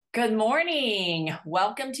Good morning.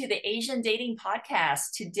 Welcome to the Asian Dating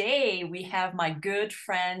Podcast. Today we have my good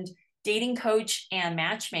friend, dating coach and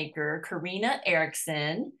matchmaker, Karina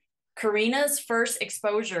Erickson. Karina's first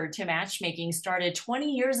exposure to matchmaking started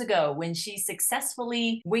 20 years ago when she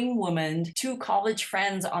successfully wingwomaned two college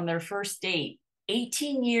friends on their first date.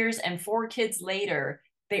 18 years and four kids later,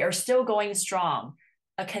 they are still going strong.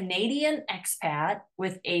 A Canadian expat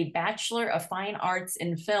with a Bachelor of Fine Arts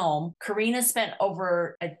in Film, Karina spent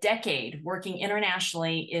over a decade working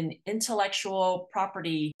internationally in intellectual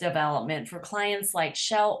property development for clients like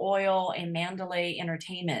Shell Oil and Mandalay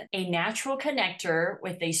Entertainment. A natural connector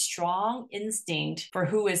with a strong instinct for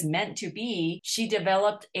who is meant to be, she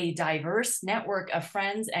developed a diverse network of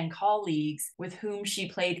friends and colleagues with whom she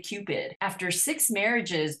played Cupid. After 6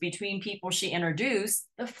 marriages between people she introduced,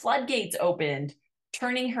 the floodgates opened.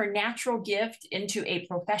 Turning her natural gift into a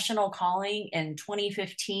professional calling in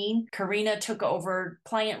 2015, Karina took over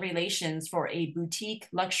client relations for a boutique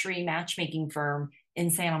luxury matchmaking firm in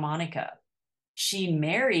Santa Monica. She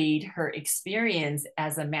married her experience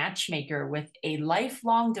as a matchmaker with a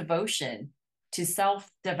lifelong devotion to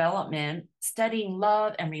self-development, studying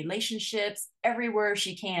love and relationships everywhere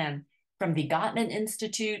she can, from the Gottman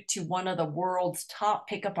Institute to one of the world's top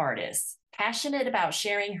pickup artists. Passionate about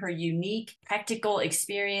sharing her unique, practical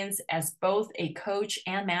experience as both a coach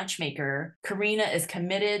and matchmaker, Karina is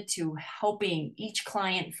committed to helping each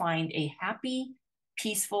client find a happy,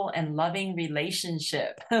 peaceful, and loving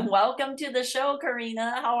relationship. Welcome to the show,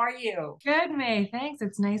 Karina. How are you? Good, May. Thanks.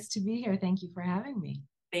 It's nice to be here. Thank you for having me.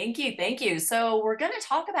 Thank you. Thank you. So, we're going to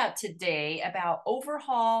talk about today about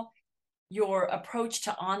overhaul your approach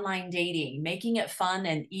to online dating, making it fun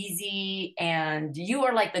and easy. And you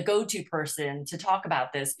are like the go-to person to talk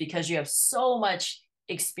about this because you have so much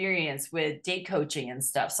experience with date coaching and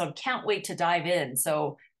stuff. So, can't wait to dive in.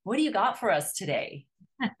 So, what do you got for us today?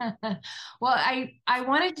 Well, I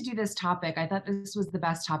wanted to do this topic. I thought this was the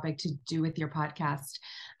best topic to do with your podcast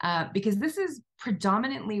because this is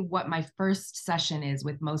predominantly what my first session is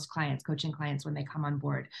with most clients, coaching clients when they come on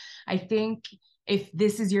board. I think if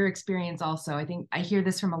this is your experience also, I think I hear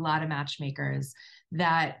this from a lot of matchmakers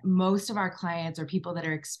that most of our clients or people that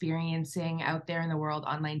are experiencing out there in the world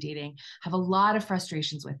online dating have a lot of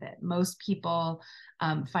frustrations with it. Most people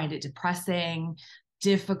find it depressing,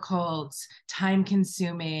 difficult, time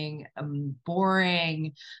consuming,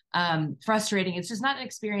 boring, frustrating. It's just not an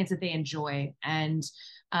experience that they enjoy. And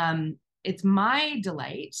it's my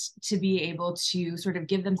delight to be able to sort of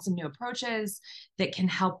give them some new approaches that can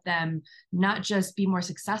help them not just be more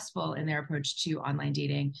successful in their approach to online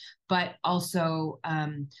dating, but also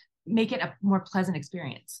make it a more pleasant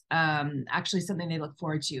experience. Actually, something they look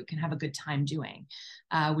forward to, can have a good time doing,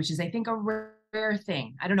 which is, I think, a rare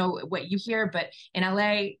thing. I don't know what you hear, but in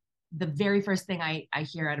LA, the very first thing I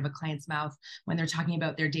hear out of a client's mouth when they're talking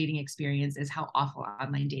about their dating experience is how awful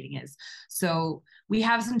online dating is. So we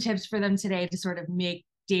have some tips for them today to sort of make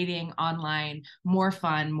dating online more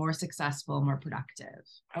fun, more successful, more productive.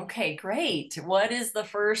 Okay, great. What is the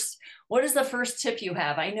first tip you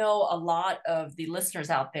have? I know a lot of the listeners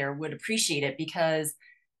out there would appreciate it because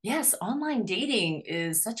yes, online dating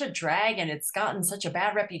is such a drag and it's gotten such a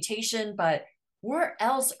bad reputation, but where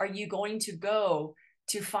else are you going to go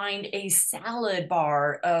to find a salad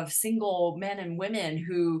bar of single men and women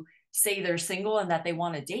who say they're single and that they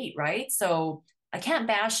want to date, right? So I can't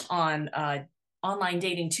bash on online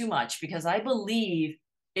dating too much because I believe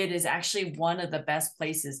it is actually one of the best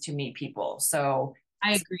places to meet people. So,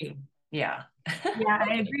 I agree. yeah. Yeah,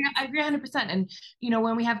 I agree. I agree 100%. And,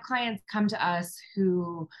 when we have clients come to us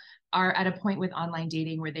who are at a point with online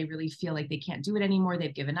dating where they really feel like they can't do it anymore,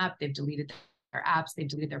 they've given up, they've deleted their apps, they've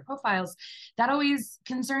deleted their profiles, that always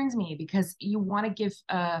concerns me because you want to give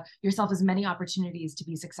yourself as many opportunities to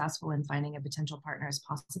be successful in finding a potential partner as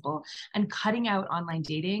possible. And cutting out online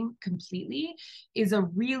dating completely is a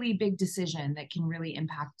really big decision that can really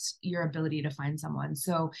impact your ability to find someone.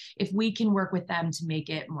 So if we can work with them to make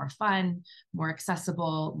it more fun, more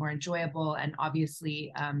accessible, more enjoyable, and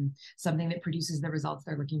obviously something that produces the results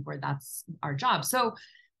they're looking for, that's our job. So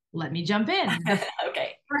let me jump in.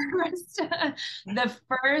 Okay. First, the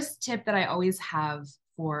first tip that I always have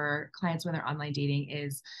for clients when they're online dating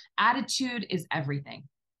is attitude is everything.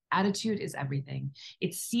 Attitude is everything.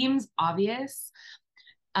 It seems obvious,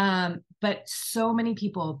 but so many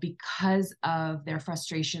people, because of their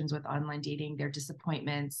frustrations with online dating, their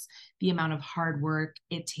disappointments, the amount of hard work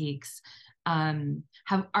it takes,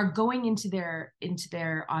 are going into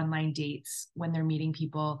their online dates when they're meeting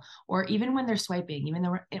people, or even when they're swiping, even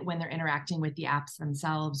though when they're interacting with the apps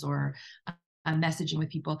themselves or messaging with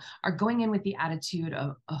people, are going in with the attitude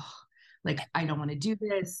of, oh, like, I don't want to do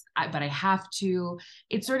this, but I have to.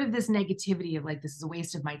 It's sort of this negativity of like, this is a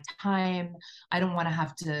waste of my time. I don't want to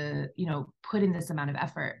have to, put in this amount of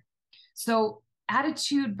effort. So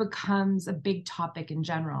attitude becomes a big topic in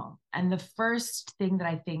general. And the first thing that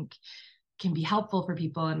I think can be helpful for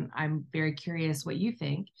people, and I'm very curious what you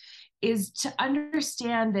think, is to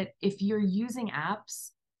understand that if you're using apps,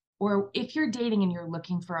 or if you're dating and you're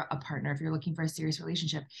looking for a partner, if you're looking for a serious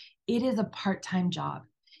relationship, it is a part-time job.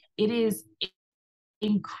 It is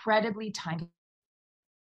incredibly time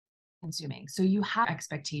consuming. So you have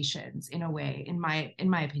expectations in a way, in my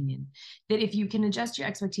opinion, that if you can adjust your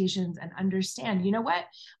expectations and understand, you know what,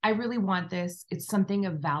 I really want this, it's something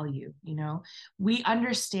of value. We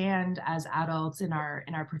understand as adults in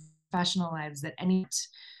our professional lives that any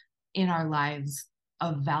in our lives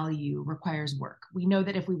of value requires work. We know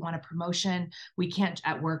that if we want a promotion, we can't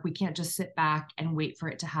just sit back and wait for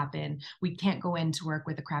it to happen. We can't go into work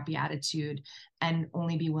with a crappy attitude and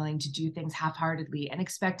only be willing to do things half-heartedly and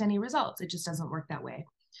expect any results. It just doesn't work that way.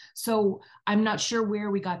 So I'm not sure where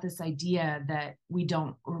we got this idea that we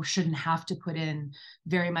don't or shouldn't have to put in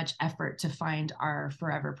very much effort to find our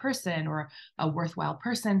forever person or a worthwhile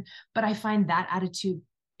person. But I find that attitude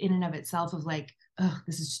in and of itself of like, oh,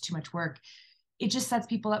 this is just too much work, it just sets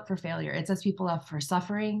people up for failure. It sets people up for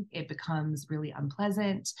suffering. It becomes really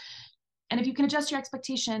unpleasant. And if you can adjust your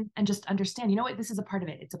expectation and just understand, you know what, this is a part of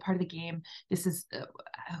it. It's a part of the game. This is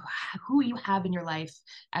who you have in your life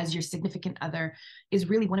as your significant other is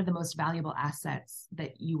really one of the most valuable assets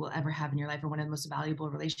that you will ever have in your life, or one of the most valuable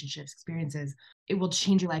relationships, experiences. It will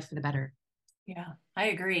change your life for the better. Yeah, I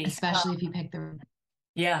agree. Especially if you pick the...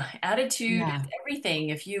 Yeah, attitude is everything.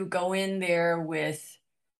 If you go in there with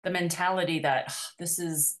the mentality that this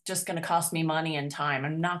is just going to cost me money and time,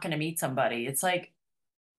 I'm not going to meet somebody. It's like,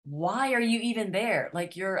 why are you even there?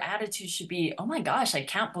 Like your attitude should be, oh my gosh, I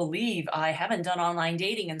can't believe I haven't done online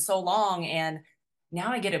dating in so long. And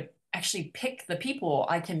now I get to actually pick the people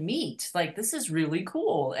I can meet. Like this is really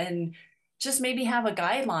cool. And just maybe have a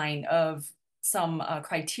guideline of some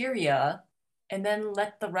criteria and then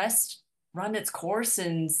let the rest run its course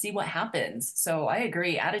and see what happens. So I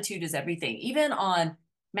agree. Attitude is everything. Even on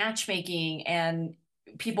matchmaking, and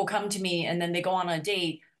people come to me and then they go on a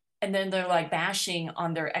date and then they're like bashing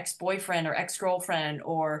on their ex-boyfriend or ex-girlfriend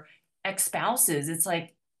or ex-spouses. It's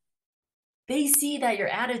like they see that your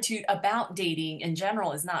attitude about dating in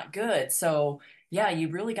general is not good. So yeah, you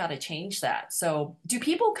really got to change that. So do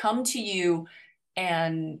people come to you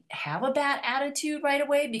and have a bad attitude right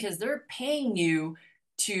away because they're paying you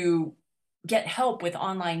to get help with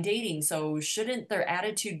online dating? So shouldn't their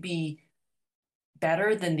attitude be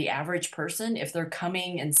better than the average person if they're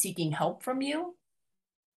coming and seeking help from you?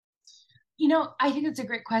 I think it's a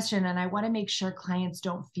great question. And I want to make sure clients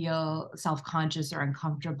don't feel self-conscious or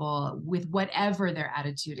uncomfortable with whatever their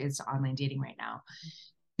attitude is to online dating right now.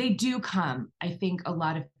 They do come. I think a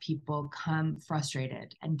lot of people come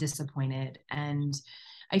frustrated and disappointed. And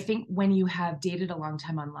I think when you have dated a long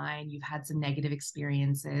time online, you've had some negative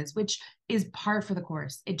experiences, which is par for the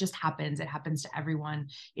course. It just happens. It happens to everyone.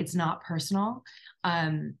 It's not personal.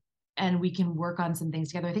 And we can work on some things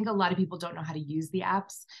together. I think a lot of people don't know how to use the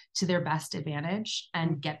apps to their best advantage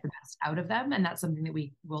and get the best out of them. And that's something that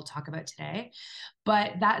we will talk about today.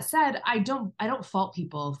 But that said, I don't fault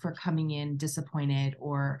people for coming in disappointed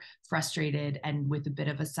or frustrated and with a bit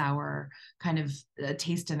of a sour kind of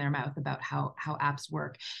taste in their mouth about how apps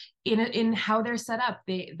work. In how they're set up,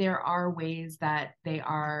 there are ways that they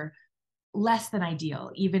are less than ideal,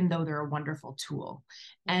 even though they're a wonderful tool.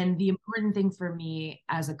 And the important thing for me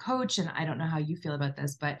as a coach, and I don't know how you feel about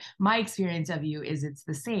this, but my experience of you is it's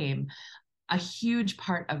the same. A huge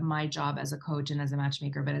part of my job as a coach and as a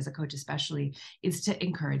matchmaker, but as a coach especially, is to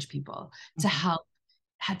encourage people, to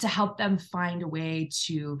help them find a way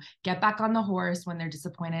to get back on the horse when they're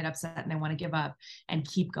disappointed, upset, and they want to give up and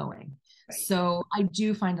keep going. Right. So I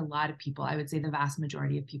do find a lot of people, I would say the vast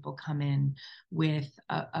majority of people come in with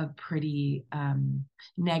a pretty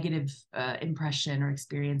negative impression or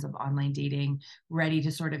experience of online dating, ready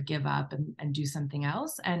to sort of give up and do something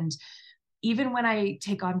else. And even when I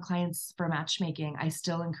take on clients for matchmaking, I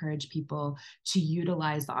still encourage people to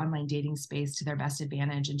utilize the online dating space to their best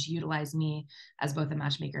advantage and to utilize me as both a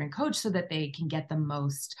matchmaker and coach so that they can get the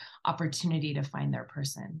most opportunity to find their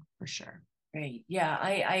person, for sure. Right. Yeah,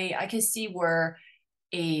 I can see where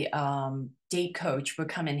a date coach would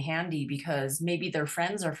come in handy because maybe their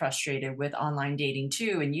friends are frustrated with online dating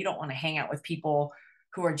too, and you don't want to hang out with people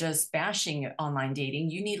who are just bashing online dating.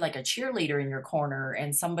 You need like a cheerleader in your corner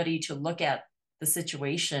and somebody to look at the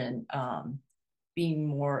situation being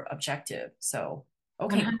more objective. So,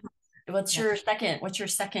 okay. What's your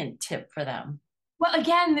second tip for them? Well,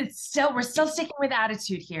 again, we're still sticking with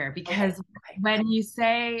attitude here, because when you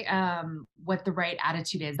say what the right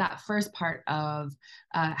attitude is, that first part of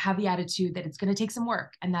have the attitude that it's going to take some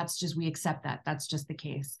work, and we accept that. That's just the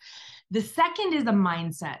case. The second is a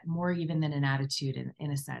mindset, more even than an attitude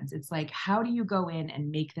in a sense. It's like, how do you go in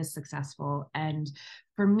and make this successful? And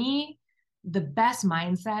for me, the best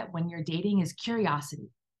mindset when you're dating is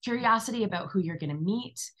curiosity about who you're going to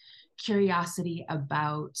meet, curiosity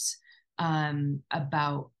about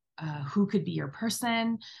who could be your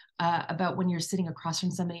person, about when you're sitting across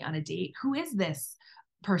from somebody on a date, who is this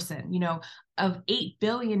person? Of 8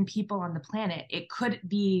 billion people on the planet, it could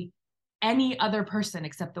be any other person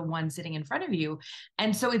except the one sitting in front of you.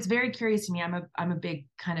 And so it's very curious to me. I'm a big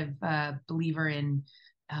kind of believer in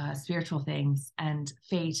spiritual things and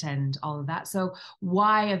fate and all of that. So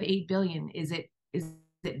why of 8 billion is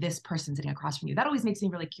this person sitting across from you? That always makes me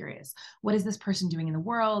really curious. What is this person doing in the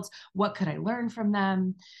world? What could I learn from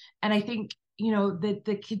them? And I think,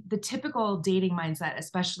 the typical dating mindset,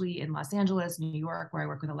 especially in Los Angeles, New York, where I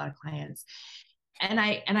work with a lot of clients, and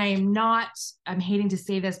I'm hating to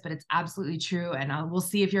say this, but it's absolutely true. And we'll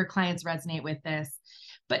see if your clients resonate with this.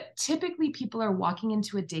 But typically people are walking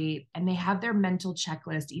into a date and they have their mental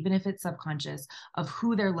checklist, even if it's subconscious, of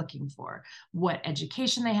who they're looking for, what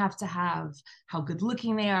education they have to have, how good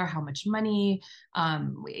looking they are, how much money.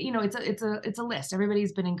 It's a list.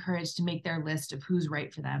 Everybody's been encouraged to make their list of who's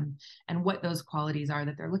right for them and what those qualities are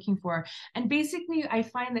that they're looking for. And basically, I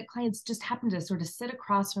find that clients just happen to sort of sit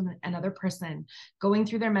across from another person, going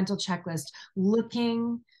through their mental checklist,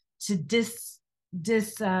 looking to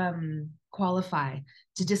disqualify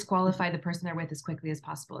the person they're with as quickly as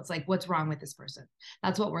possible. It's like, what's wrong with this person?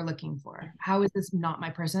 That's what we're looking for. How is this not my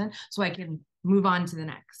person? So I can move on to the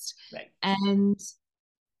next. Right. And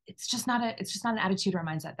it's just not an attitude or a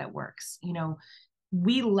mindset that works.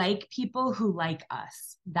 We like people who like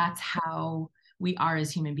us. That's how we are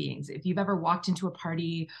as human beings. If you've ever walked into a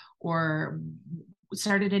party or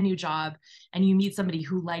started a new job and you meet somebody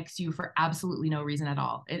who likes you for absolutely no reason at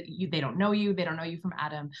all, they don't know you from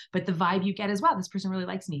Adam, but the vibe you get is, wow, this person really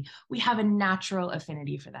likes me. We have a natural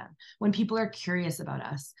affinity for them. When people are curious about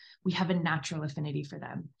us, we have a natural affinity for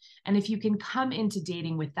them. And if you can come into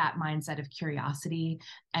dating with that mindset of curiosity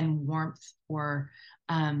and warmth or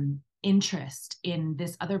interest in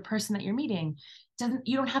this other person that you're meeting,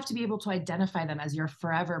 you don't have to be able to identify them as your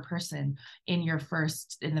forever person in the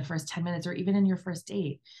first 10 minutes or even in your first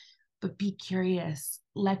date, but be curious,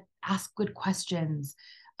 ask good questions,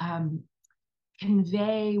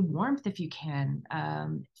 convey warmth if you can,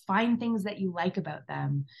 find things that you like about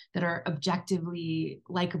them that are objectively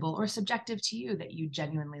likable or subjective to you that you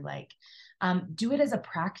genuinely like. Do it as a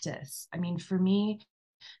practice. I mean, for me,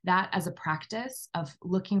 that as a practice of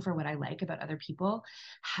looking for what I like about other people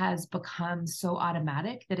has become so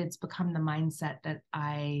automatic that it's become the mindset that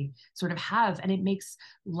I sort of have. And it makes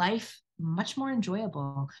life much more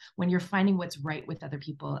enjoyable when you're finding what's right with other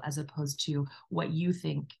people, as opposed to what you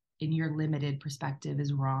think in your limited perspective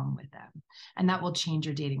is wrong with them. And that will change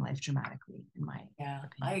your dating life dramatically, in my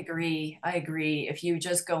opinion. I agree. If you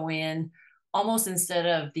just go in almost instead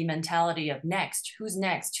of the mentality of who's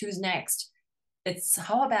next, it's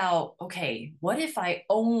how about, okay, what if I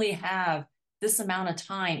only have this amount of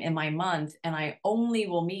time in my month and I only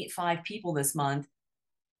will meet 5 people this month?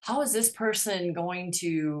 How is this person going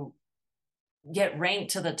to get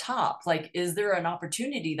ranked to the top? Like, is there an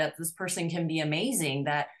opportunity that this person can be amazing?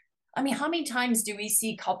 How many times do we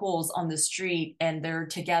see couples on the street and they're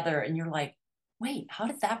together and you're like, wait, how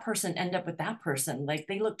did that person end up with that person? Like,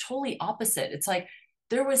 they look totally opposite. It's like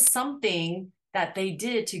there was something that they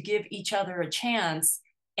did to give each other a chance,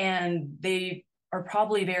 and they are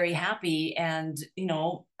probably very happy and,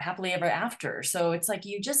 happily ever after. So it's like,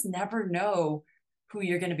 you just never know who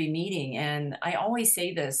you're going to be meeting. And I always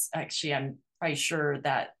say this, actually, I'm probably sure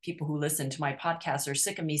that people who listen to my podcast are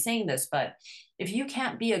sick of me saying this, but if you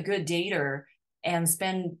can't be a good dater and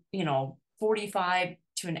spend, 45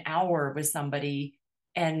 to an hour with somebody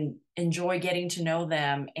and enjoy getting to know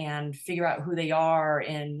them and figure out who they are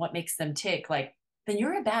and what makes them tick, like, then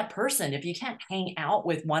you're a bad person. If you can't hang out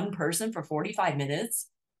with one person for 45 minutes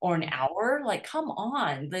or an hour, like, come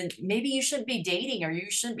on, then maybe you shouldn't be dating, or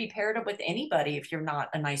you shouldn't be paired up with anybody if you're not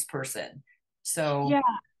a nice person. So yeah,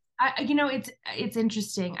 it's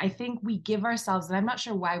interesting. I think we give ourselves, and I'm not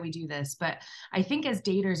sure why we do this, but I think as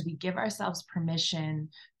daters, we give ourselves permission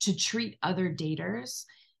to treat other daters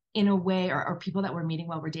in a way, or people that we're meeting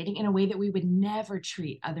while we're dating, in a way that we would never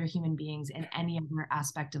treat other human beings in any other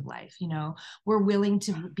aspect of life. We're willing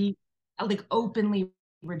to be like openly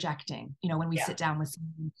rejecting. When we Yeah. sit down with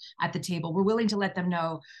someone at the table, we're willing to let them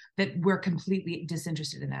know that we're completely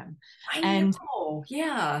disinterested in them. I And know.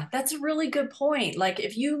 Yeah, that's a really good point. Like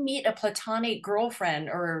if you meet a platonic girlfriend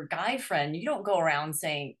or guy friend, you don't go around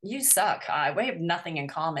saying, "You suck. We have nothing in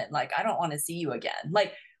common. Like I don't want to see you again."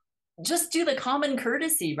 Like just do the common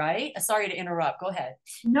courtesy, right? Sorry to interrupt. Go ahead.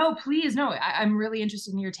 no, please, no, I'm really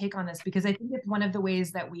interested in your take on this, because I think it's one of the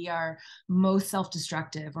ways that we are most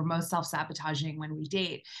self-destructive or most self-sabotaging when we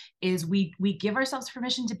date is we give ourselves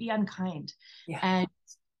permission to be unkind. Yeah.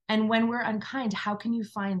 And when we're unkind, how can you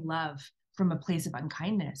find love from a place of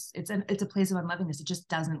unkindness? It's a place of unlovingness. It just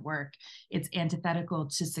doesn't work. It's antithetical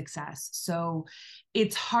to success. So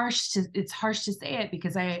it's harsh to say it,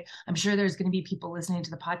 because I'm sure there's going to be people listening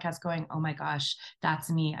to the podcast going, "Oh my gosh, that's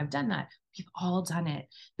me. I've done that." We've all done it.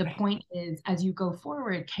 The Right. point is, as you go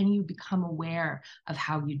forward, can you become aware of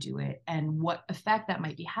how you do it and what effect that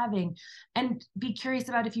might be having, and be curious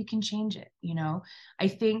about if you can change it? I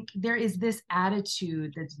think there is this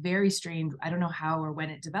attitude that's very strange. I don't know how or when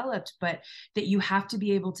it developed, but that you have to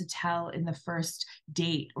be able to tell in the first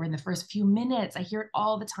date or in the first few minutes. I hear it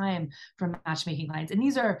all the time from matchmaking clients. And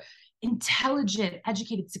these are intelligent,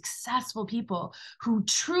 educated, successful people who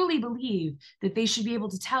truly believe that they should be able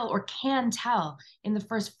to tell or can tell in the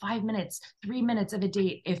first 5 minutes, 3 minutes of a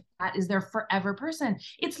date if that is their forever person.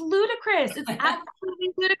 It's ludicrous. It's absolutely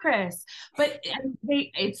ludicrous. But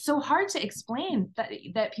it's so hard to explain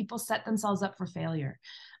that people set themselves up for failure.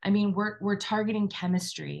 I mean, we're targeting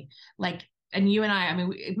chemistry, like, and you and I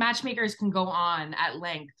mean, matchmakers can go on at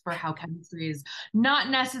length for how chemistry is not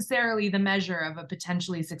necessarily the measure of a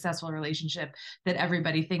potentially successful relationship that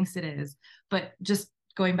everybody thinks it is. But just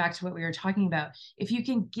going back to what we were talking about, if you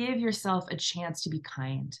can give yourself a chance to be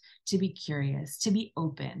kind, to be curious, to be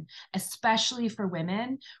open, especially for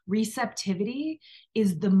women, receptivity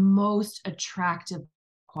is the most attractive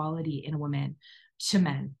quality in a woman to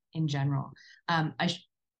men in general.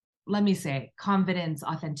 Let me say, confidence,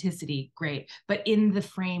 authenticity, great, but in the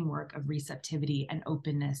framework of receptivity and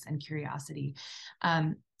openness and curiosity.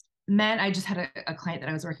 Men, I just had a client that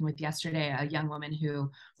I was working with yesterday, a young woman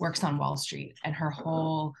who works on Wall Street, and her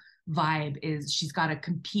whole vibe is she's got to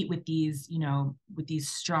compete with these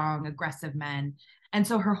strong, aggressive men. And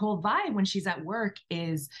so her whole vibe when she's at work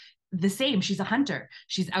is the same. She's a hunter.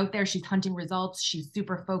 She's out there, she's hunting results, she's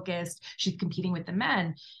super focused, she's competing with the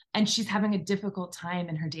men, and she's having a difficult time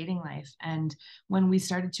in her dating life. And when we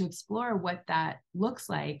started to explore what that looks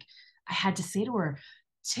like, I had to say to her,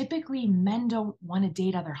 typically men don't want to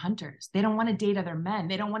date other hunters. They don't want to date other men.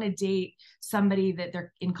 They don't want to date somebody that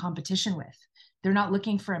they're in competition with. They're not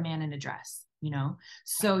looking for a man in a dress,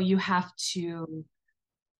 So you have to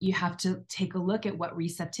take a look at what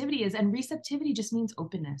receptivity is. And receptivity just means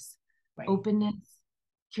openness. Right. Openness,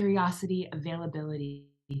 curiosity, availability.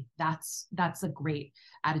 That's a great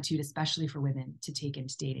attitude, especially for women, to take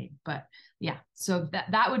into dating. But yeah, so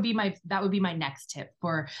that would be my next tip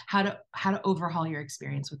for how to overhaul your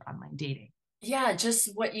experience with online dating. Yeah,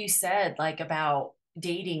 just what you said, like about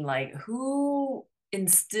dating, like who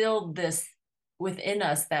instilled this within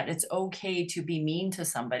us that it's okay to be mean to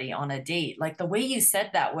somebody on a date? Like the way you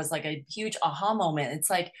said that was like a huge aha moment. It's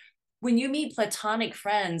like when you meet platonic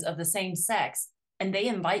friends of the same sex and they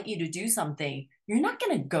invite you to do something, you're not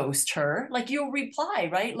going to ghost her. Like you'll reply,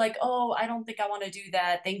 right? Like, "Oh, I don't think I want to do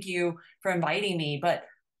that. Thank you for inviting me." But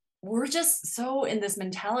we're just so in this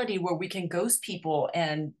mentality where we can ghost people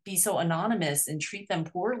and be so anonymous and treat them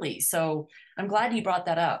poorly. So I'm glad you brought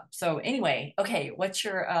that up. So anyway, okay, what's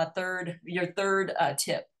your third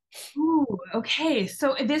tip? Ooh, okay.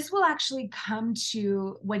 So this will actually come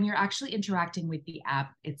to when you're actually interacting with the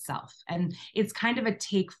app itself. And it's kind of a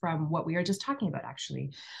take from what we were just talking about,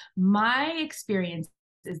 actually. My experience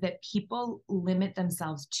is that people limit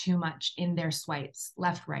themselves too much in their swipes,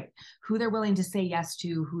 left, right, who they're willing to say yes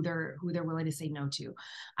to, who they're willing to say no to.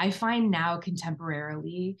 I find now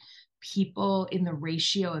contemporarily people in the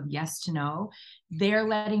ratio of yes to no, they're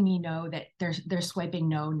letting me know that they're swiping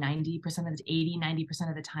no 90% of the 80, 90%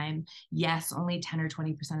 of the time, yes only 10 or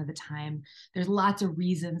 20% of the time. There's lots of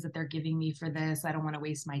reasons that they're giving me for this. I don't want to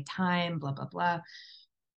waste my time, blah, blah, blah.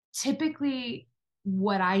 Typically,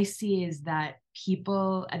 what I see is that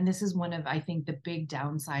people, and this is one of, I think, the big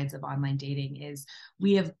downsides of online dating, is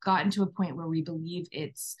we have gotten to a point where we believe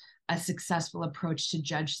it's a successful approach to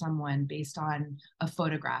judge someone based on a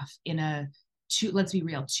photograph in let's be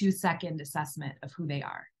real, 2-second assessment of who they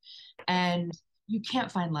are. And you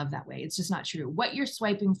can't find love that way. It's just not true. What you're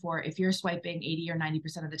swiping for, if you're swiping 80 or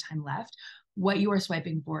 90% of the time left, what you are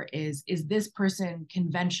swiping for is this person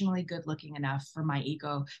conventionally good looking enough for my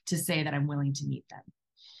ego to say that I'm willing to meet them?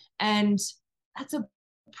 And that's a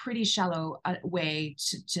pretty shallow way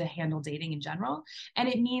to handle dating in general. And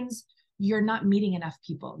it means you're not meeting enough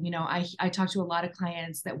people. You know, I talk to a lot of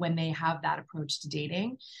clients that when they have that approach to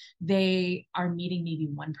dating, they are meeting maybe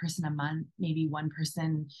one person a month, maybe one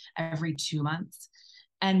person every 2 months,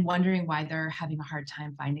 and wondering why they're having a hard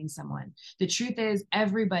time finding someone. The truth is,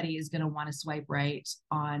 everybody is going to want to swipe right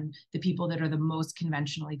on the people that are the most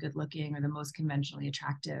conventionally good looking or the most conventionally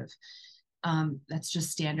attractive. That's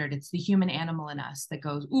just standard. It's the human animal in us that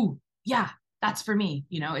goes, ooh, yeah, that's for me.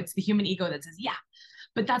 You know, it's the human ego that says, yeah.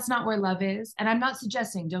 But that's not where love is. And I'm not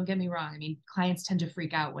suggesting, don't get me wrong. I mean, clients tend to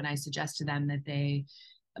freak out when I suggest to them that they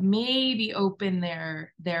maybe open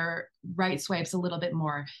their right swipes a little bit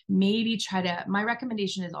more. Maybe try to, my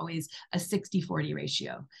recommendation is always a 60-40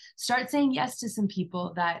 ratio. Start saying yes to some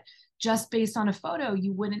people that just based on a photo,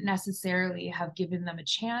 you wouldn't necessarily have given them a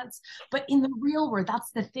chance. But in the real world,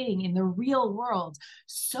 that's the thing. In the real world,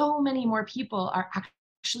 so many more people are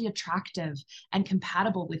actually attractive and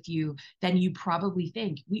compatible with you than you probably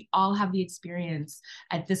think. We all have the experience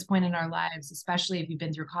at this point in our lives, especially if you've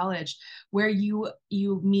been through college, where you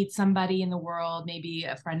meet somebody in the world, maybe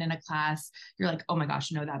a friend in a class, you're like, oh my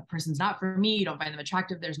gosh, no, that person's not for me. You don't find them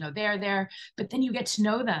attractive. There's no there. But then you get to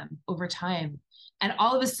know them over time. And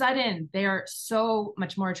all of a sudden, they are so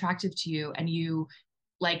much more attractive to you, and you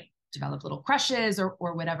like develop little crushes or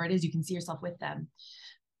whatever it is. You can see yourself with them.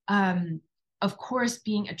 Of course,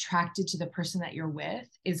 being attracted to the person that you're with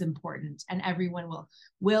is important, and everyone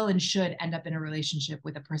will and should end up in a relationship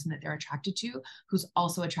with a person that they're attracted to, who's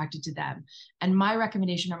also attracted to them. And my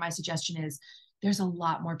recommendation or my suggestion is there's a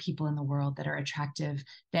lot more people in the world that are attractive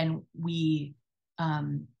than we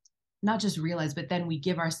not just realize, but then we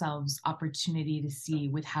give ourselves opportunity to see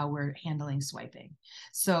with how we're handling swiping.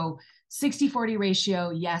 So 60-40 ratio,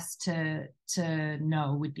 yes to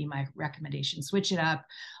no would be my recommendation. Switch it up.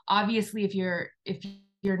 Obviously, if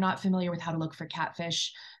you're not familiar with how to look for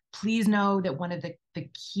catfish, please know that one of the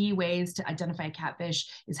key ways to identify a catfish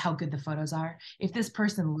is how good the photos are. If this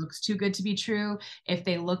person looks too good to be true, if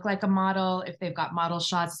they look like a model, if they've got model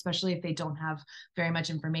shots, especially if they don't have very much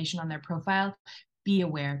information on their profile, be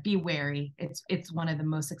aware, be wary. It's one of the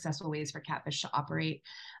most successful ways for catfish to operate.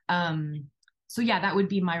 So yeah, that would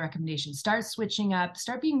be my recommendation. Start switching up,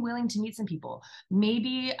 start being willing to meet some people.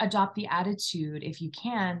 Maybe adopt the attitude, if you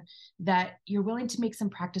can, that you're willing to make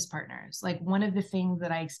some practice partners. Like, one of the things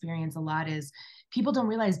that I experience a lot is people don't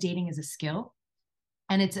realize dating is a skill.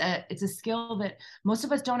 And it's a skill that most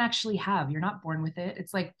of us don't actually have. You're not born with it.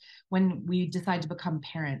 It's like when we decide to become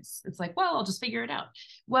parents. It's like, well, I'll just figure it out.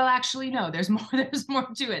 Well, actually, no, there's more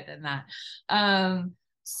to it than that.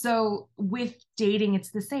 So with dating,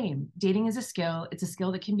 it's the same. Dating is a skill. It's a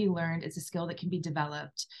skill that can be learned. It's a skill that can be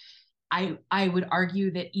developed. I would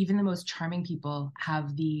argue that even the most charming people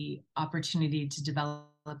have the opportunity to develop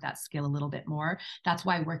that skill a little bit more. That's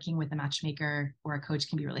why working with a matchmaker or a coach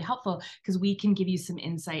can be really helpful, because we can give you some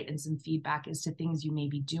insight and some feedback as to things you may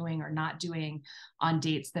be doing or not doing on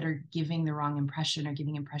dates that are giving the wrong impression or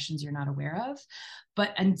giving impressions you're not aware of.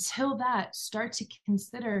 But until that, start to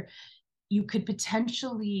consider you could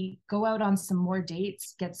potentially go out on some more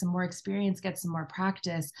dates, get some more experience, get some more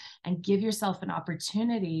practice, and give yourself an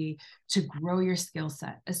opportunity to grow your skill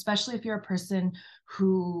set, especially if you're a person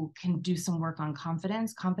who can do some work on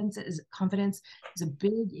confidence. Confidence is a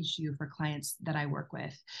big issue for clients that I work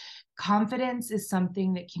with. Confidence is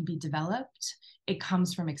something that can be developed. It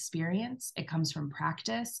comes from experience. It comes from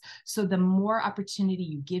practice. So the more opportunity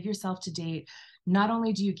you give yourself to date, not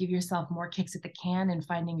only do you give yourself more kicks at the can in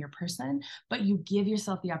finding your person, but you give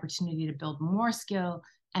yourself the opportunity to build more skill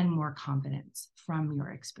and more confidence from your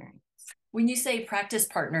experience. When you say practice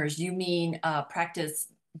partners, you mean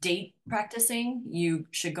practicing? You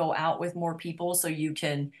should go out with more people so you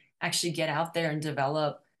can actually get out there and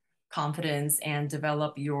develop confidence and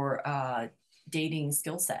develop your dating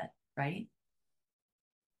skill set, right?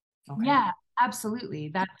 Okay. Yeah,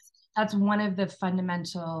 absolutely. That's one of the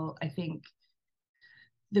fundamental, I think,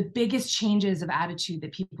 the biggest changes of attitude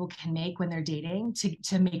that people can make when they're dating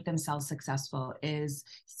to make themselves successful is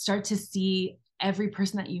start to see every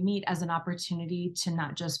person that you meet as an opportunity to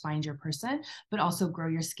not just find your person, but also grow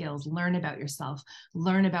your skills, learn about yourself,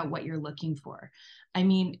 learn about what you're looking for. I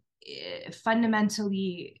mean,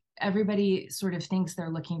 fundamentally, everybody sort of thinks they're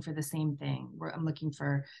looking for the same thing. I'm looking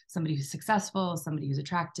for somebody who's successful, somebody who's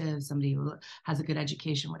attractive, somebody who has a good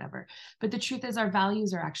education, whatever. But the truth is, our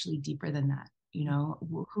values are actually deeper than that. You know,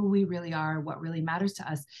 who we really are, what really matters to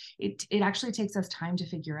us. It actually takes us time to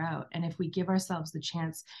figure out. And if we give ourselves the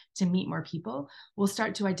chance to meet more people, we'll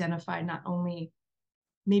start to identify not only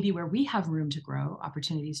maybe where we have room to grow,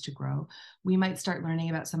 opportunities to grow, we might start learning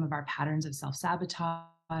about some of our patterns of self-sabotage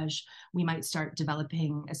we might start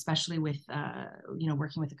developing, especially with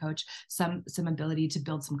working with a coach, some ability to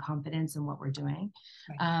build some confidence in what we're doing.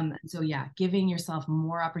 Right. So yeah, giving yourself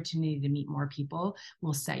more opportunity to meet more people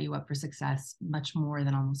will set you up for success much more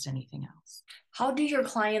than almost anything else. How do your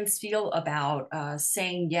clients feel about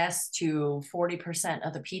saying yes to 40%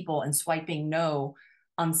 of the people and swiping no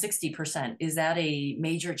on 60%? Is that a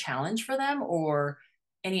major challenge for them, or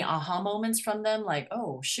any aha moments from them? Like,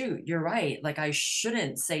 oh, shoot, you're right. Like, I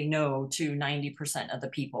shouldn't say no to 90% of the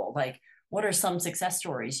people. Like, what are some success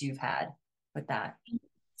stories you've had with that?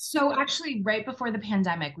 So actually, right before the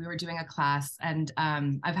pandemic, we were doing a class, and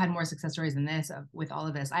I've had more success stories than this with all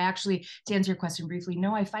of this. I actually, to answer your question briefly,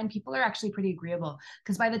 no, I find people are actually pretty agreeable,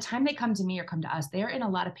 because by the time they come to me or come to us, they're in a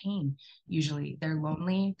lot of pain. Usually they're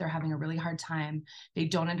lonely, they're having a really hard time. They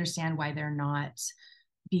don't understand why they're not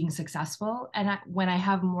being successful. And when I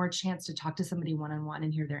have more chance to talk to somebody one-on-one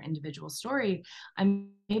and hear their individual story, I'm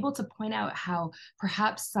able to point out how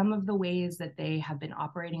perhaps some of the ways that they have been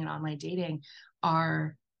operating in online dating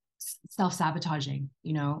are self-sabotaging,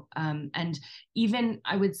 and even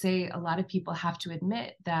I would say a lot of people have to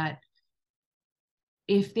admit that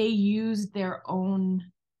if they use their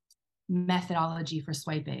own methodology for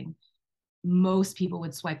swiping, most people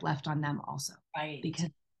would swipe left on them also, right?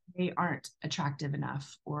 Because they aren't attractive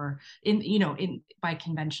enough, or by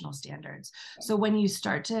conventional standards. Right. So when you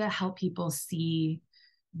start to help people see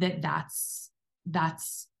that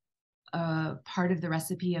that's a part of the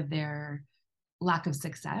recipe of their lack of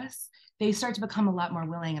success, they start to become a lot more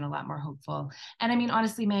willing and a lot more hopeful. And I mean,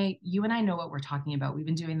 honestly, May, you and I know what we're talking about. We've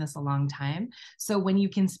been doing this a long time. So when you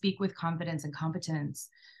can speak with confidence and competence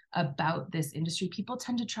about this industry, people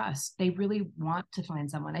tend to trust. They really want to find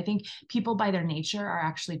someone. I think people by their nature are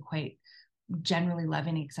actually quite generally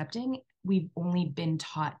loving and accepting. We've only been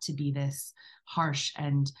taught to be this harsh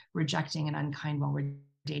and rejecting and unkind while we're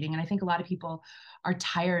dating. And I think a lot of people are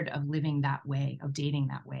tired of living that way, of dating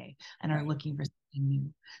that way, and are looking for something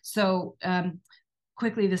new. So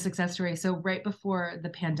quickly, the success story. So right before the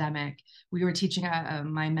pandemic, we were teaching,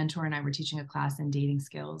 my mentor and I were teaching a class in dating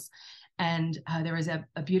skills. And there was a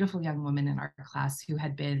beautiful young woman in our class who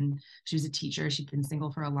she was a teacher. She'd been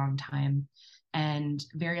single for a long time and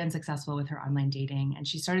very unsuccessful with her online dating. And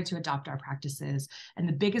she started to adopt our practices. And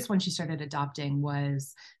the biggest one she started adopting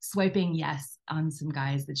was swiping yes on some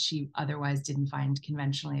guys that she otherwise didn't find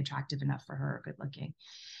conventionally attractive enough for her or good looking.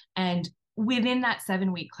 And within that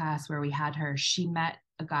 7-week class where we had her, she met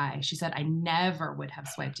a guy. She said, I never would have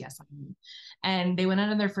swiped yes on him. And they went out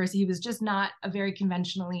on their first, he was just not a very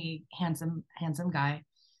conventionally handsome guy.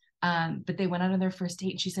 But they went out on their first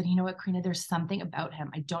date. And she said, you know what, Karina, there's something about him.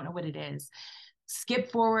 I don't know what it is.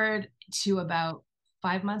 Skip forward to about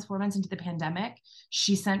 4 months into the pandemic.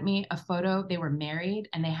 She sent me a photo. They were married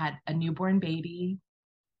and they had a newborn baby.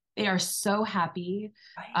 They are so happy.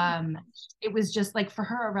 It was just like, for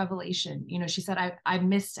her, a revelation. She said, I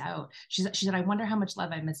missed out. She said, I wonder how much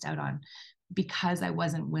love I missed out on because I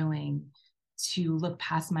wasn't willing to look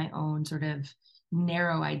past my own sort of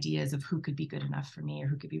narrow ideas of who could be good enough for me or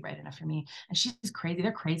who could be right enough for me. And she's crazy.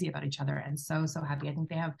 They're crazy about each other and so happy. I think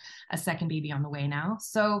they have a second baby on the way now.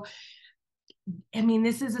 So, I mean,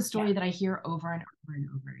 this is a story that I hear over and over and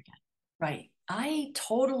over again. Right. I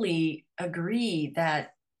totally agree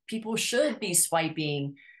that people should be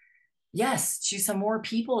swiping yes to some more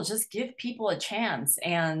people. Just give people a chance.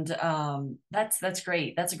 And that's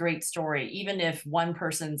great. That's a great story. Even if one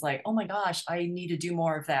person's like, oh my gosh, I need to do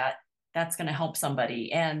more of that, that's going to help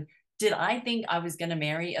somebody. And did I think I was going to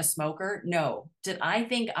marry a smoker? No. Did I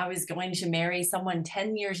think I was going to marry someone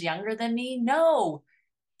 10 years younger than me? No.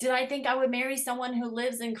 Did I think I would marry someone who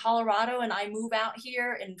lives in Colorado and I move out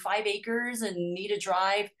here in 5 acres and need to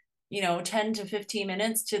drive, 10 to 15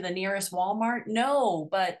 minutes to the nearest Walmart? No,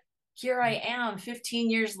 but here I am 15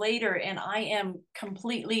 years later and I am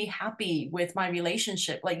completely happy with my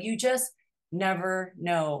relationship. Like, you just never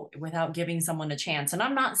know without giving someone a chance. And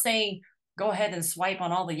I'm not saying go ahead and swipe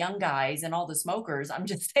on all the young guys and all the smokers. I'm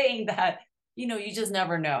just saying that, you just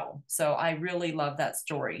never know. So I really love that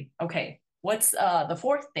story. Okay. What's the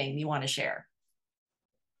fourth thing you want to share?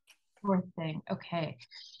 Fourth thing. Okay.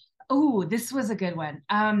 Oh, this was a good one.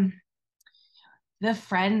 The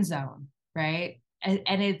friend zone, right?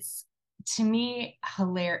 And it's, to me,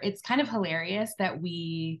 hilarious. It's kind of hilarious that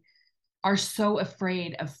we are so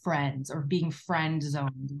afraid of friends or being friend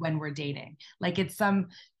zoned when we're dating. Like it's some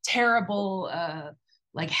terrible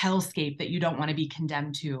like hellscape that you don't want to be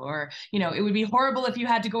condemned to, or it would be horrible if you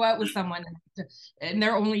had to go out with someone and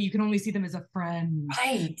you can only see them as a friend.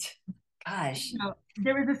 Right. Gosh.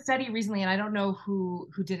 There was a study recently, and I don't know who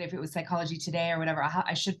did it, if it was Psychology Today or whatever.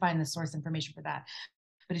 I should find the source information for that.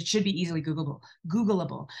 but it should be easily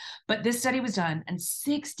Googleable. But this study was done, and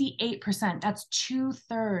 68%, that's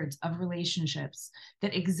 2/3 of relationships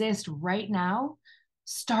that exist right now,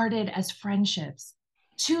 started as friendships.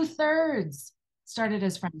 2/3 started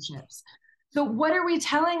as friendships. So what are we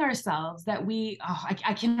telling ourselves that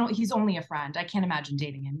I can, he's only a friend. I can't imagine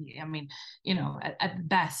dating him. I mean, at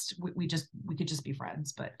best, we could just be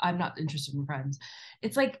friends, but I'm not interested in friends.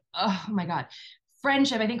 It's like, oh my God.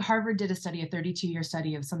 Friendship. I think Harvard did a study, a 32-year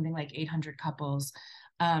study of something like 800 couples,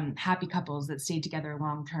 happy couples that stayed together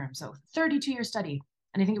long term. So 32-year study.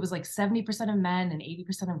 And I think it was like 70% of men and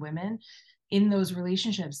 80% of women in those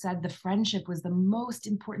relationships said the friendship was the most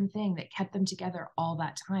important thing that kept them together all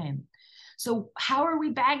that time. So how are we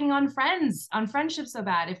bagging on friendships so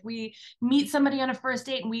bad? If we meet somebody on a first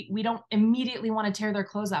date and we don't immediately want to tear their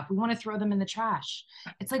clothes off, we want to throw them in the trash.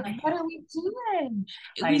 It's like, what are we doing?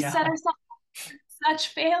 We set ourselves up for such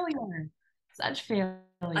failure.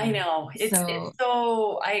 I know. It's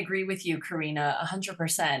so, I agree with you, Karina,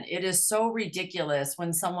 100%. It is so ridiculous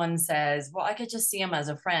when someone says, well, I could just see him as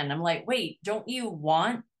a friend. I'm like, wait, don't you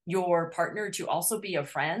want your partner to also be a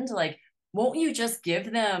friend? Like, won't you just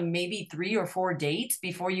give them maybe 3 or 4 dates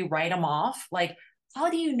before you write them off? Like, how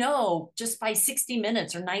do you know just by 60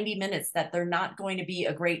 minutes or 90 minutes that they're not going to be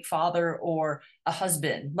a great father or a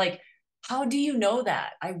husband? Like, how do you know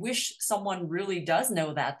that? I wish someone really does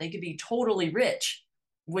know that. They could be totally rich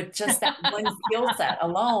with just that one skill set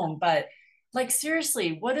alone. But like,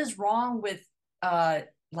 seriously, what is wrong with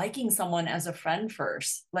liking someone as a friend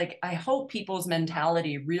first? Like, I hope people's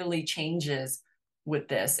mentality really changes with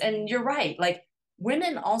this. And you're right. Like,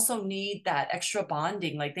 women also need that extra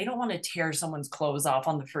bonding. Like, they don't want to tear someone's clothes off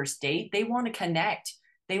on the first date. They want to connect.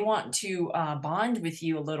 They want to bond with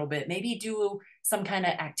you a little bit, maybe do some kind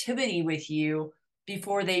of activity with you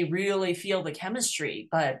before they really feel the chemistry.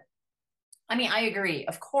 But I mean, I agree.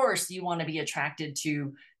 Of course, you want to be attracted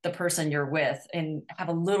to the person you're with and have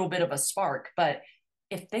a little bit of a spark. But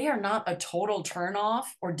if they are not a total turnoff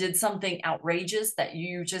or did something outrageous that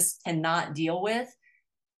you just cannot deal with,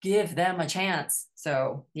 give them a chance.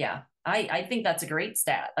 So yeah, I think that's a great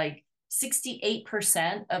stat. Like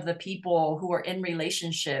 68% of the people who are in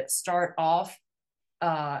relationships start off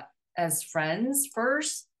as friends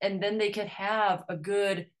first, and then they could have a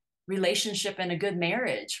good relationship and a good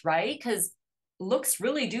marriage, right? Because looks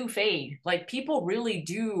really do fade. Like, people really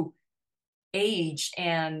do age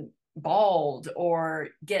and bald or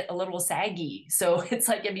get a little saggy. So it's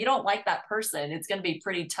like, if you don't like that person, it's going to be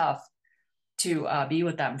pretty tough to be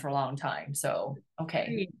with them for a long time. So,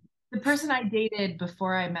 okay. The person I dated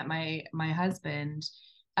before I met my husband,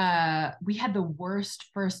 we had the worst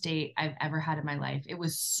first date I've ever had in my life. It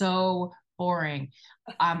was so boring.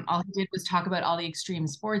 All he did was talk about all the extreme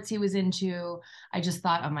sports he was into. I just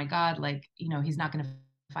thought, oh my God, like, he's not going to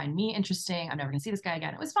find me interesting. I'm never going to see this guy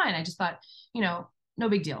again. It was fine. I just thought, no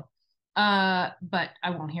big deal. But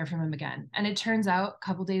I won't hear from him again. And it turns out a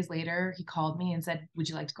couple days later, he called me and said, would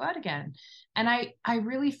you like to go out again? And I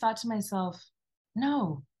really thought to myself,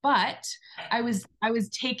 no. But I was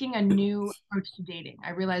taking a new approach to dating. I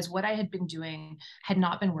realized what I had been doing had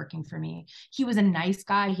not been working for me. He was a nice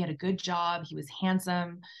guy. He had a good job. He was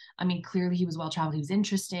handsome. I mean, clearly he was well-traveled. He was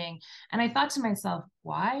interesting. And I thought to myself,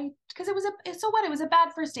 why? Because it was a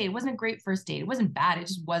bad first date. It wasn't a great first date. It wasn't bad. It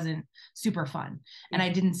just wasn't super fun. And I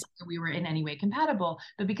didn't see that we were in any way compatible.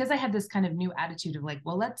 But because I had this kind of new attitude of like,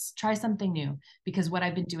 well, let's try something new, because what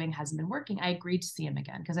I've been doing hasn't been working, I agreed to see him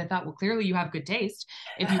again, because I thought, well, clearly you have good taste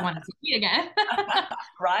if you want to see me again.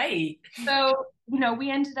 Right. So, we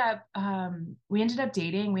ended up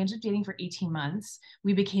dating. We ended up dating for 18 months.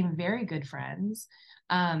 We became very good friends.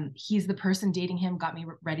 He's the person dating him got me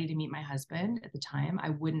ready to meet my husband at the time. I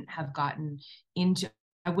wouldn't have gotten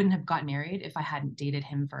married if I hadn't dated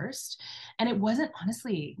him first. And it wasn't,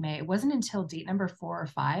 honestly, May, it wasn't until date number 4 or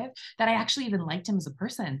 5 that I actually even liked him as a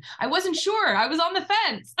person. I wasn't sure. I was on the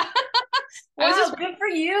fence. Wow, good for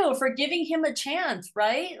you for giving him a chance,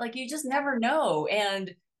 right? Like, you just never know.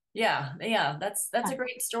 And yeah, that's a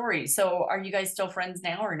great story. So are you guys still friends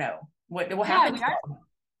now or no? What happened to him?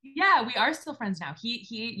 Yeah, we are still friends now.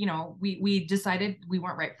 We decided we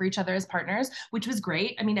weren't right for each other as partners, which was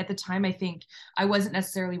great. I mean, at the time, I think I wasn't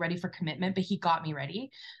necessarily ready for commitment, but he got me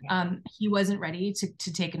ready. Yeah. He wasn't ready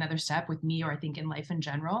to take another step with me, or I think in life in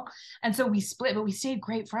general. And so we split, but we stayed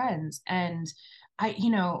great friends. And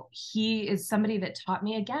he is somebody that taught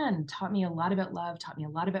me a lot about love, taught me a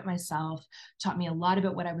lot about myself, taught me a lot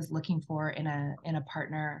about what I was looking for in a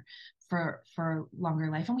partner for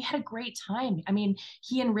longer life. And we had a great time. I mean,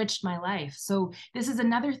 he enriched my life. So this is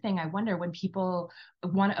another thing I wonder, when people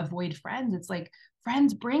want to avoid friends, it's like,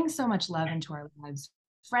 friends bring so much love into our lives.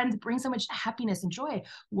 friends bring so much happiness and joy.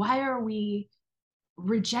 Why are we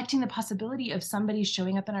rejecting the possibility of somebody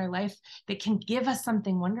showing up in our life that can give us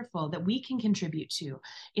something wonderful that we can contribute to?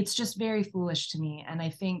 It's just very foolish to me. And I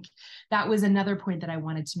think that was another point that I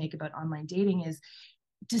wanted to make about online dating is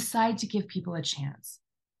decide to give people a chance.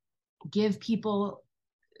 Give people,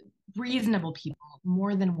 reasonable people,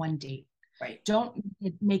 more than one date. Right. Don't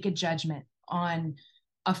make a judgment on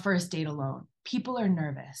a first date alone. People are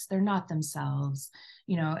nervous. They're not themselves,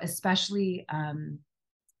 you know, especially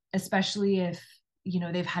if, you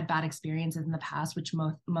know, they've had bad experiences in the past, which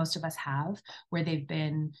most of us have, where they've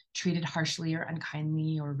been treated harshly or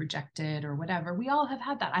unkindly or rejected or whatever. We all have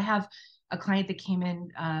had that. I have a client that came in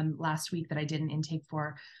last week that I did an intake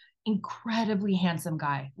for. Incredibly handsome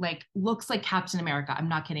guy, like looks like Captain America. I'm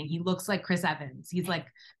not kidding. He looks like Chris Evans. He's like,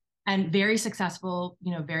 and very successful,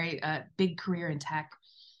 you know, very big career in tech.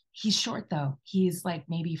 He's short though. He's like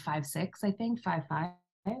maybe 5'6", I think, 5'5".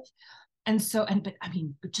 And so, but I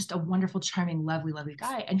mean, just a wonderful, charming, lovely, lovely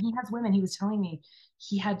guy. And he has women. He was telling me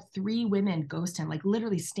he had 3 women ghost him, like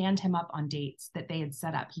literally stand him up on dates that they had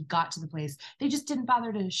set up. He got to the place. They just didn't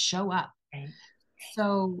bother to show up.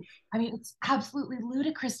 So, I mean, it's absolutely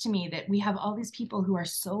ludicrous to me that we have all these people who are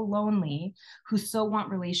so lonely, who so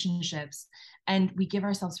want relationships, and we give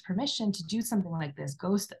ourselves permission to do something like this,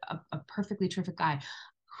 ghost a perfectly terrific guy.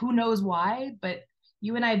 Who knows why, but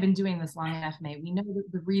you and I have been doing this long enough, May. We know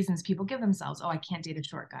the reasons people give themselves. Oh, I can't date a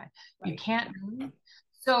short guy. Right. You can't.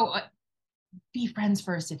 So be friends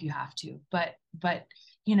first if you have to, but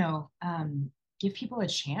you know, give people a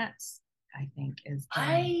chance. I think is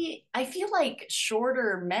I feel like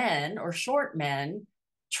shorter men or short men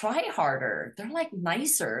try harder. They're like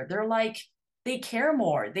nicer. They're like, they care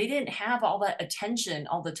more. They didn't have all that attention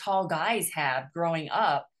all the tall guys have growing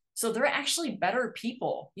up. So they're actually better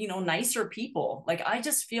people, you know, nicer people. Like, I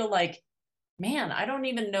just feel like, man, I don't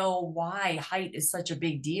even know why height is such a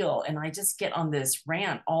big deal. And I just get on this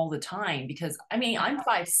rant all the time because, I mean, I'm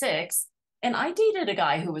 5'6", and I dated a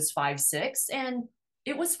guy who was 5'6", and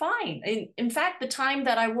it was fine. In fact, the time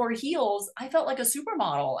that I wore heels, I felt like a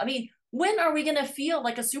supermodel. I mean, when are we going to feel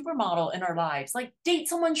like a supermodel in our lives? Like, date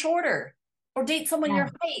someone shorter or date someone your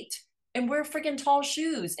height and wear freaking tall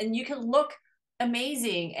shoes and you can look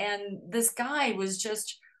amazing. And this guy was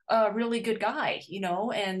just a really good guy, you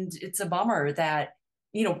know, and it's a bummer that,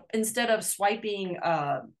 you know, instead of swiping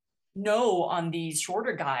no on these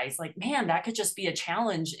shorter guys, like, man, that could just be a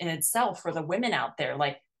challenge in itself for the women out there.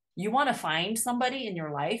 Like, you want to find somebody in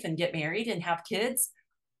your life and get married and have kids,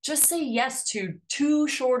 just say yes to 2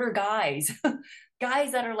 shorter guys,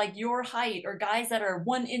 guys that are like your height or guys that are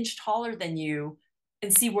 1 inch taller than you,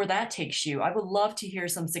 and see where that takes you. I would love to hear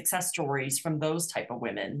some success stories from those type of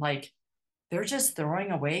women. Like, they're just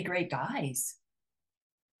throwing away great guys.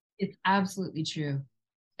 It's absolutely true.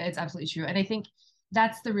 It's absolutely true. And I think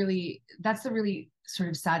that's the really sort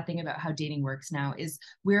of sad thing about how dating works now is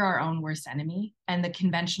we're our own worst enemy, and the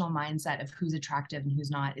conventional mindset of who's attractive and who's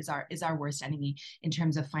not is our worst enemy in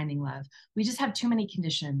terms of finding love. We just have too many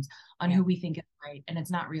conditions on who we think is right, and it's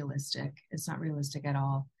not realistic. It's not realistic at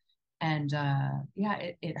all. And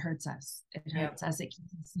it hurts us. It hurts us. It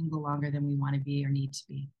keeps us single longer than we want to be or need to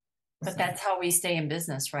be. But that's how we stay in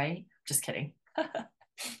business, right? Just kidding.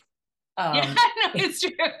 Yeah, no, it's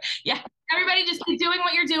true. Yeah. Everybody just keep doing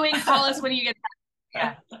what you're doing. Call us when you get that.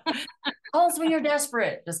 Yeah. Call us when you're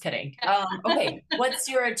desperate. Just kidding. Okay. What's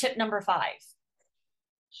your tip number 5?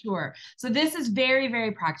 Sure. So this is very,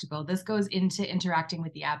 very practical. This goes into interacting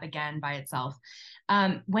with the app again by itself.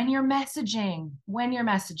 When you're messaging,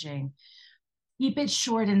 keep it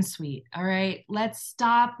short and sweet. All right. Let's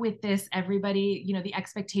stop with this. Everybody, you know, the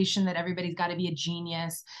expectation that everybody's got to be a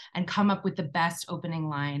genius and come up with the best opening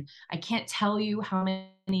line. I can't tell you how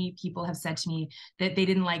many people have said to me that they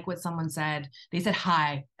didn't like what someone said. They said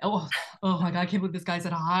hi. Oh my God, I can't believe this guy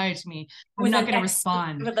said hi to me. I'm not going to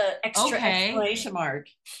respond. With an extra exclamation mark.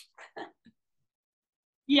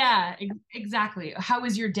 Yeah, exactly. How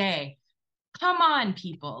was your day? Come on,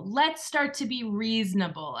 people. Let's start to be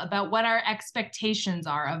reasonable about what our expectations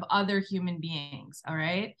are of other human beings. All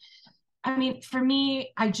right. I mean, for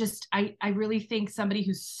me, I really think somebody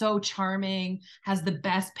who's so charming, has the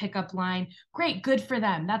best pickup line, great, good for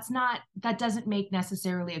them. That doesn't make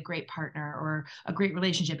necessarily a great partner or a great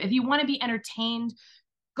relationship. If you want to be entertained,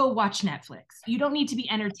 go watch Netflix. You don't need to be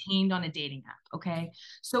entertained on a dating app. Okay.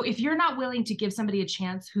 So if you're not willing to give somebody a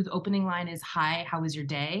chance whose opening line is, hi, how was your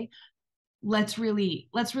day? Let's really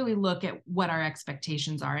look at what our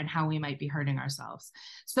expectations are and how we might be hurting ourselves.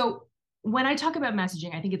 So when I talk about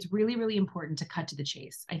messaging, I think it's really, really important to cut to the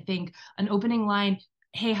chase. I think an opening line,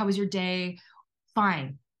 hey, how was your day?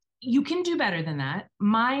 Fine. you can do better than that.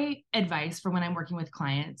 My advice for when I'm working with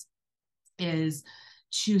clients is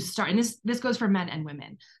to start, and this goes for men and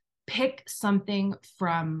women, pick something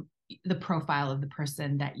from the profile of the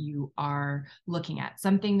person that you are looking at,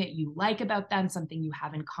 something that you like about them, something you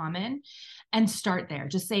have in common, and start there.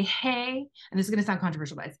 Just say, hey, and this is going to sound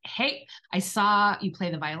controversial, but hey, I saw you play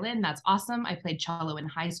the violin. That's awesome. I played cello in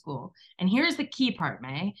high school. And here's the key part,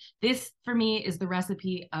 May. This, for me, is the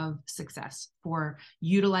recipe of success for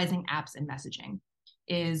utilizing apps and messaging,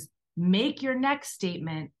 is make your next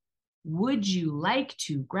statement, would you like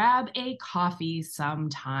to grab a coffee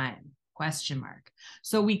sometime? Question mark.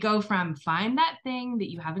 So we go from find that thing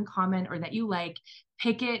that you have in common or that you like,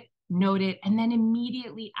 pick it, note it, and then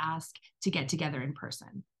immediately ask to get together in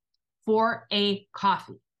person for a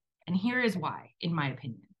coffee. And here is why, in my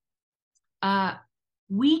opinion.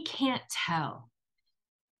 We can't tell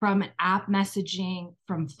from app messaging,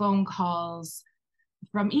 from phone calls,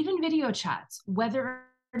 from even video chats, whether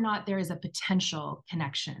or not there is a potential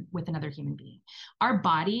connection with another human being. Our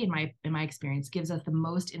body, in my experience, gives us the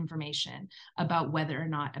most information about whether or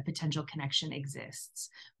not a potential connection exists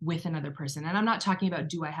with another person. And I'm not talking about,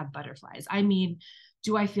 do I have butterflies? I mean,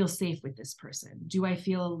 do I feel safe with this person? Do I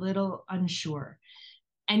feel a little unsure?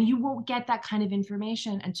 And you won't get that kind of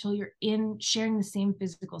information until you're in sharing the same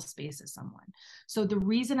physical space as someone. So the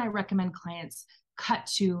reason I recommend clients cut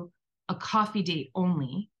to a coffee date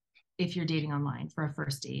only, if you're dating online for a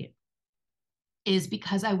first date, is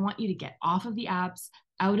because I want you to get off of the apps,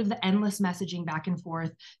 out of the endless messaging back and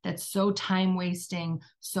forth that's so time wasting,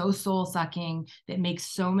 so soul sucking, that makes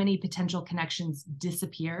so many potential connections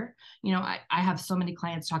disappear. You know, I have so many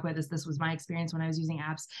clients talk about this. This was my experience when I was using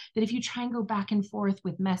apps, that if you try and go back and forth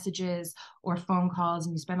with messages or phone calls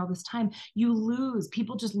and you spend all this time,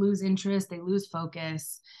 people just lose interest, they lose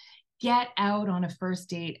focus. Get out on a first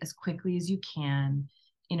date as quickly as you can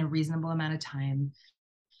in a reasonable amount of time.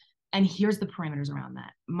 And here's the parameters around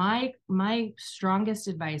that. My strongest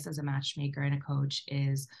advice as a matchmaker and a coach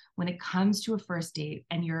is, when it comes to a first date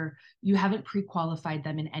and you haven't pre-qualified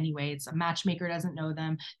them in any way, it's a matchmaker doesn't know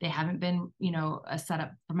them, they haven't been, a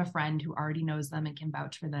setup from a friend who already knows them and can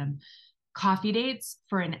vouch for them. Coffee dates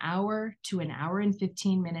for an hour to an hour and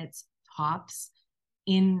 15 minutes tops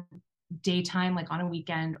in daytime, like on a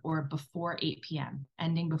weekend, or before 8 p.m.,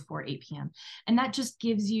 ending before 8 p.m. And that just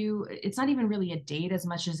gives you, it's not even really a date as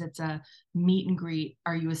much as it's a meet and greet.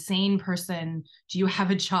 Are you a sane person? Do you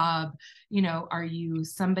have a job? Are you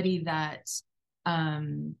somebody that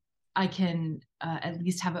I can at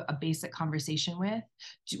least have a basic conversation with?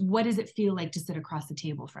 What does it feel like to sit across the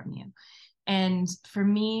table from you? And for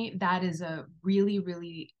me, that is a really,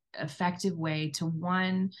 really effective way to,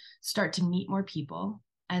 one, start to meet more people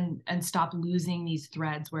and stop losing these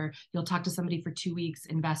threads where you'll talk to somebody for 2 weeks,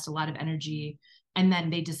 invest a lot of energy, and then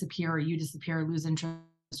they disappear, or you disappear, or lose interest,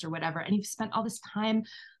 or whatever. And you've spent all this time,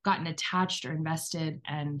 gotten attached or invested,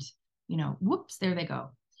 and whoops, there they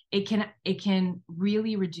go. It can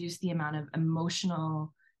really reduce the amount of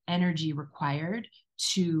emotional energy required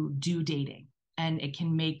to do dating, and it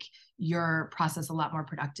can make your process a lot more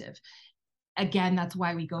productive. Again, that's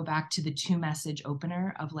why we go back to the 2-message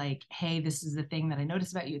opener of like, hey, this is the thing that I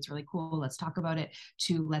noticed about you. It's really cool. Let's talk about it,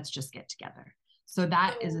 to let's just get together. So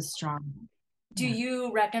that is a strong. Do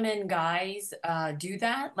you recommend guys do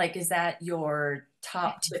that? Like, is that your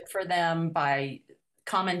top tip for them, by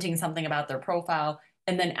commenting something about their profile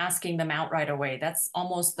and then asking them out right away? That's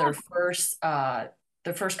almost their first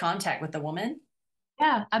contact with the woman.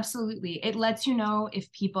 Yeah, absolutely. It lets you know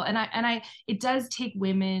if people, it does take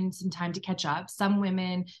women some time to catch up. Some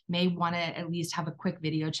women may want to at least have a quick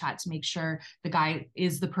video chat to make sure the guy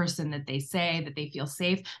is the person that they say, that they feel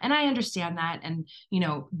safe. And I understand that, and,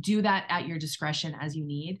 do that at your discretion as you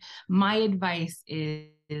need. My advice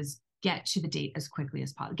is get to the date as quickly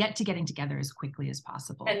as possible, get to getting together as quickly as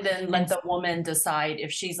possible. And then let the woman decide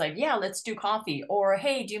if she's like, yeah, let's do coffee, or,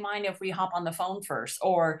 hey, do you mind if we hop on the phone first?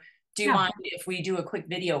 Or, do you mind if we do a quick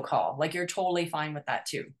video call? Like, you're totally fine with that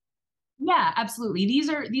too. Yeah, absolutely. These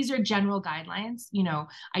are general guidelines.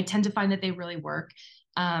 I tend to find that they really work.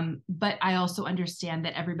 But I also understand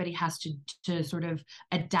that everybody has to sort of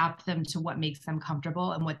adapt them to what makes them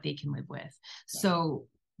comfortable and what they can live with. Yeah. So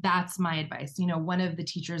that's my advice. One of the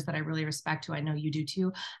teachers that I really respect, who I know you do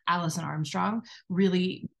too, Alison Armstrong,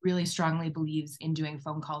 really, really strongly believes in doing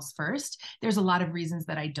phone calls first. There's a lot of reasons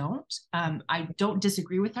that I don't. I don't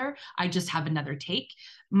disagree with her. I just have another take.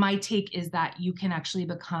 My take is that you can actually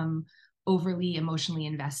become overly emotionally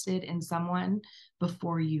invested in someone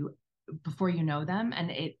before you know them, and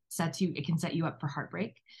it can set you up for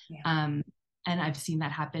heartbreak. Yeah. And I've seen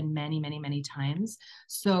that happen many, many, many times.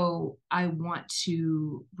 So I want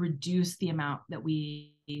to reduce the amount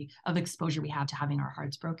of exposure we have to having our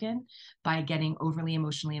hearts broken by getting overly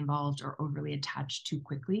emotionally involved or overly attached too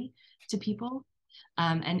quickly to people.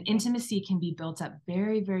 And intimacy can be built up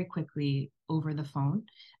very, very quickly over the phone,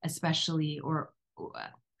 especially, or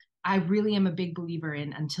I really am a big believer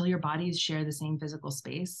in, until your bodies share the same physical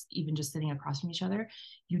space, even just sitting across from each other,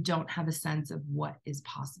 you don't have a sense of what is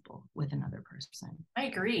possible with another person. I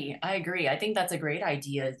agree. I think that's a great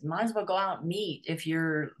idea. You might as well go out and meet. If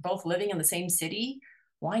you're both living in the same city,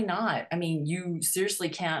 why not? I mean, you seriously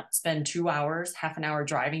can't spend 2 hours, half an hour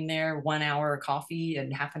driving there, 1 hour coffee,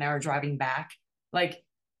 and half an hour driving back. Like,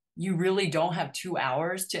 you really don't have 2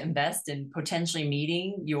 hours to invest in potentially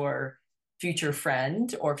meeting your future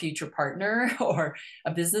friend or future partner or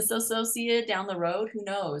a business associate down the road. Who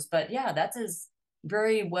knows? But yeah, that is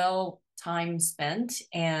very well time spent.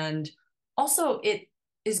 And also, it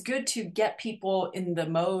is good to get people in the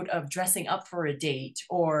mode of dressing up for a date,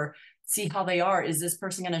 or see how they are. Is this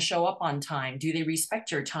person going to show up on time? Do they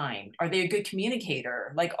respect your time? Are they a good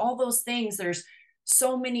communicator? Like, all those things. There's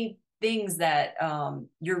so many things that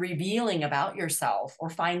you're revealing about yourself or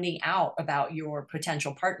finding out about your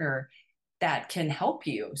potential partner that can help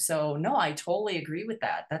you. So no, I totally agree with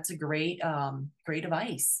that. That's a great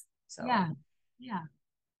advice. So Yeah.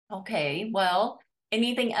 okay, well,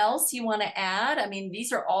 anything else you want to add? I mean,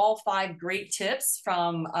 these are all 5 great tips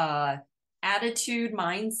from attitude,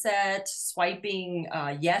 mindset, swiping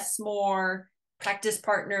yes more, practice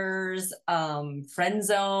partners, friend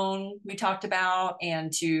zone we talked about,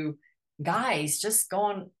 and to guys, just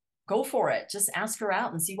go for it. Just ask her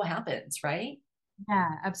out and see what happens, right? Yeah,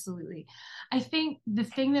 absolutely. I think the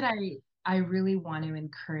thing that I really want to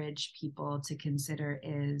encourage people to consider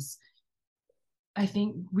is, I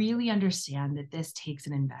think, really understand that this takes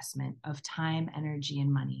an investment of time, energy,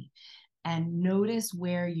 and money. And notice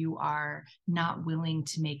where you are not willing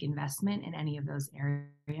to make investment in any of those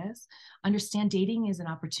areas. Understand dating is an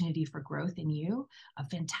opportunity for growth in you, a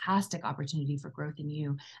fantastic opportunity for growth in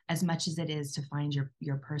you, as much as it is to find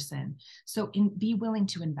your person. So be willing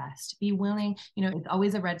to invest. Be willing, it's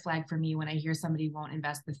always a red flag for me when I hear somebody won't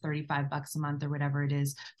invest the $35 a month or whatever it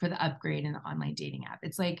is for the upgrade in the online dating app.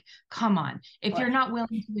 It's like, come on. If you're not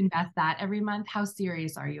willing to invest that every month, how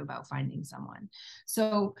serious are you about finding someone?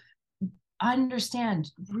 So understand,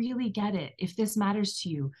 really get it. If this matters to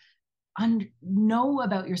you, know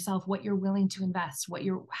about yourself, what you're willing to invest,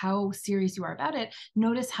 how serious you are about it.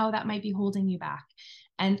 Notice how that might be holding you back,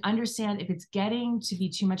 and understand if it's getting to be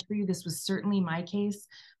too much for you. This was certainly my case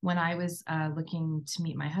when I was looking to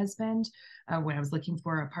meet my husband, when I was looking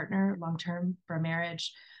for a partner long-term for a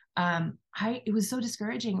marriage. It was so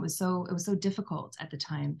discouraging. It was so difficult at the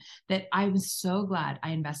time that I was so glad I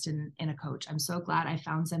invested in a coach. I'm so glad I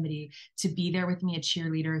found somebody to be there with me, a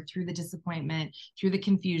cheerleader through the disappointment, through the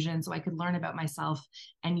confusion, so I could learn about myself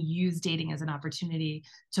and use dating as an opportunity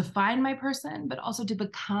to find my person, but also to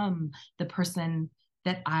become the person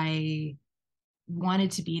that I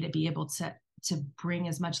wanted to be able to bring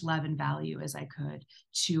as much love and value as I could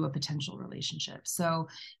to a potential relationship. So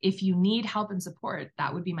if you need help and support,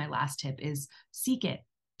 that would be my last tip, is seek it.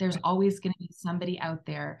 There's always going to be somebody out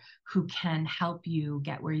there who can help you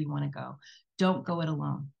get where you want to go. Don't go it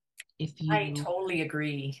alone. I totally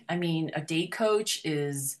agree. I mean, a date coach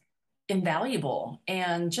is invaluable.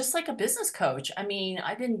 And just like a business coach, I mean,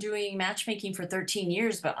 I've been doing matchmaking for 13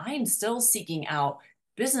 years, but I am still seeking out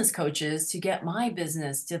business coaches to get my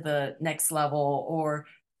business to the next level, or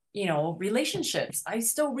relationships. I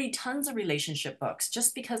still read tons of relationship books.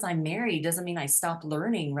 Just because I'm married doesn't mean I stop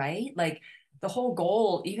learning, right? Like, the whole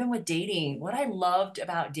goal, even with dating, what I loved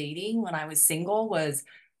about dating when I was single was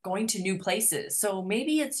going to new places. So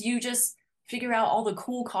maybe it's you just figure out all the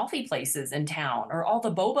cool coffee places in town, or all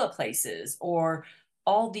the boba places, or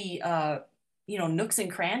all the nooks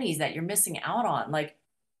and crannies that you're missing out on. Like,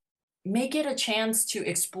 make it a chance to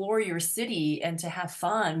explore your city and to have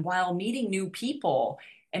fun while meeting new people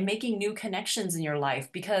and making new connections in your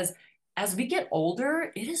life. Because as we get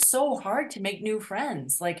older, it is so hard to make new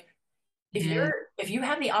friends. Like, if you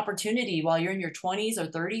have the opportunity while you're in your 20s or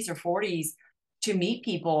 30s or 40s to meet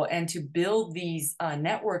people and to build these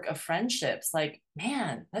network of friendships, like,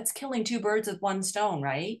 man, that's killing 2 birds with 1 stone,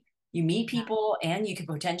 right? You meet people and you could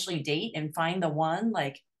potentially date and find the one.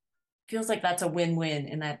 Like, feels like that's a win-win.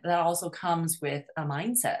 And that also comes with a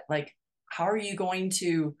mindset. Like, how are you going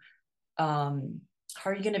to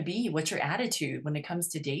be? What's your attitude when it comes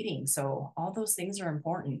to dating? So all those things are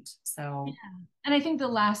important. So yeah. And I think the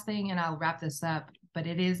last thing, and I'll wrap this up, but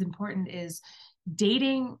it is important, is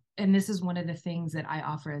dating. And this is one of the things that I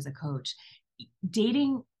offer as a coach.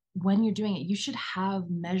 dating, when you're doing it, you should have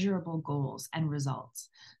measurable goals and results.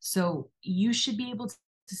 So you should be able to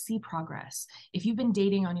see progress. If you've been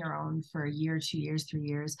dating on your own for a year, 2 years, 3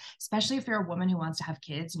 years, especially if you're a woman who wants to have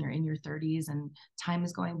kids and you're in your 30s and time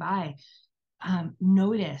is going by,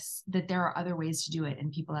 notice that there are other ways to do it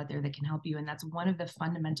and people out there that can help you. And that's one of the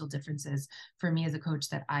fundamental differences for me as a coach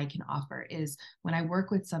that I can offer is when I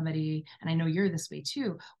work with somebody, and I know you're this way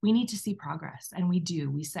too, we need to see progress. And we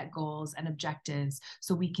do. We set goals and objectives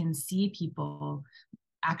so we can see people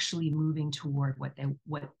actually moving toward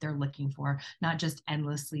what they're looking for, not just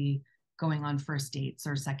endlessly going on first dates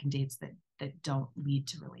or second dates that don't lead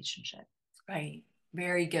to relationship. Right.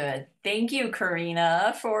 Very good. Thank you,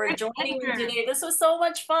 Karina, for joining me today. This was so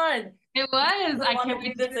much fun. It was. I want to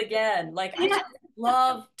do this again. Like, I just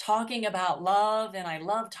love talking about love, and I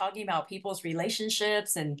love talking about people's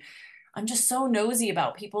relationships, and I'm just so nosy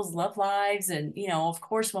about people's love lives. And, you know, of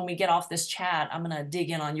course, when we get off this chat, I'm going to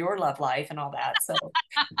dig in on your love life and all that. So,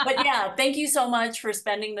 but yeah, thank you so much for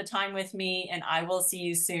spending the time with me, and I will see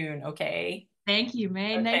you soon. Okay. Thank you,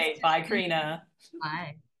 May. Okay. Nice. Bye, Karina.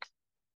 Bye.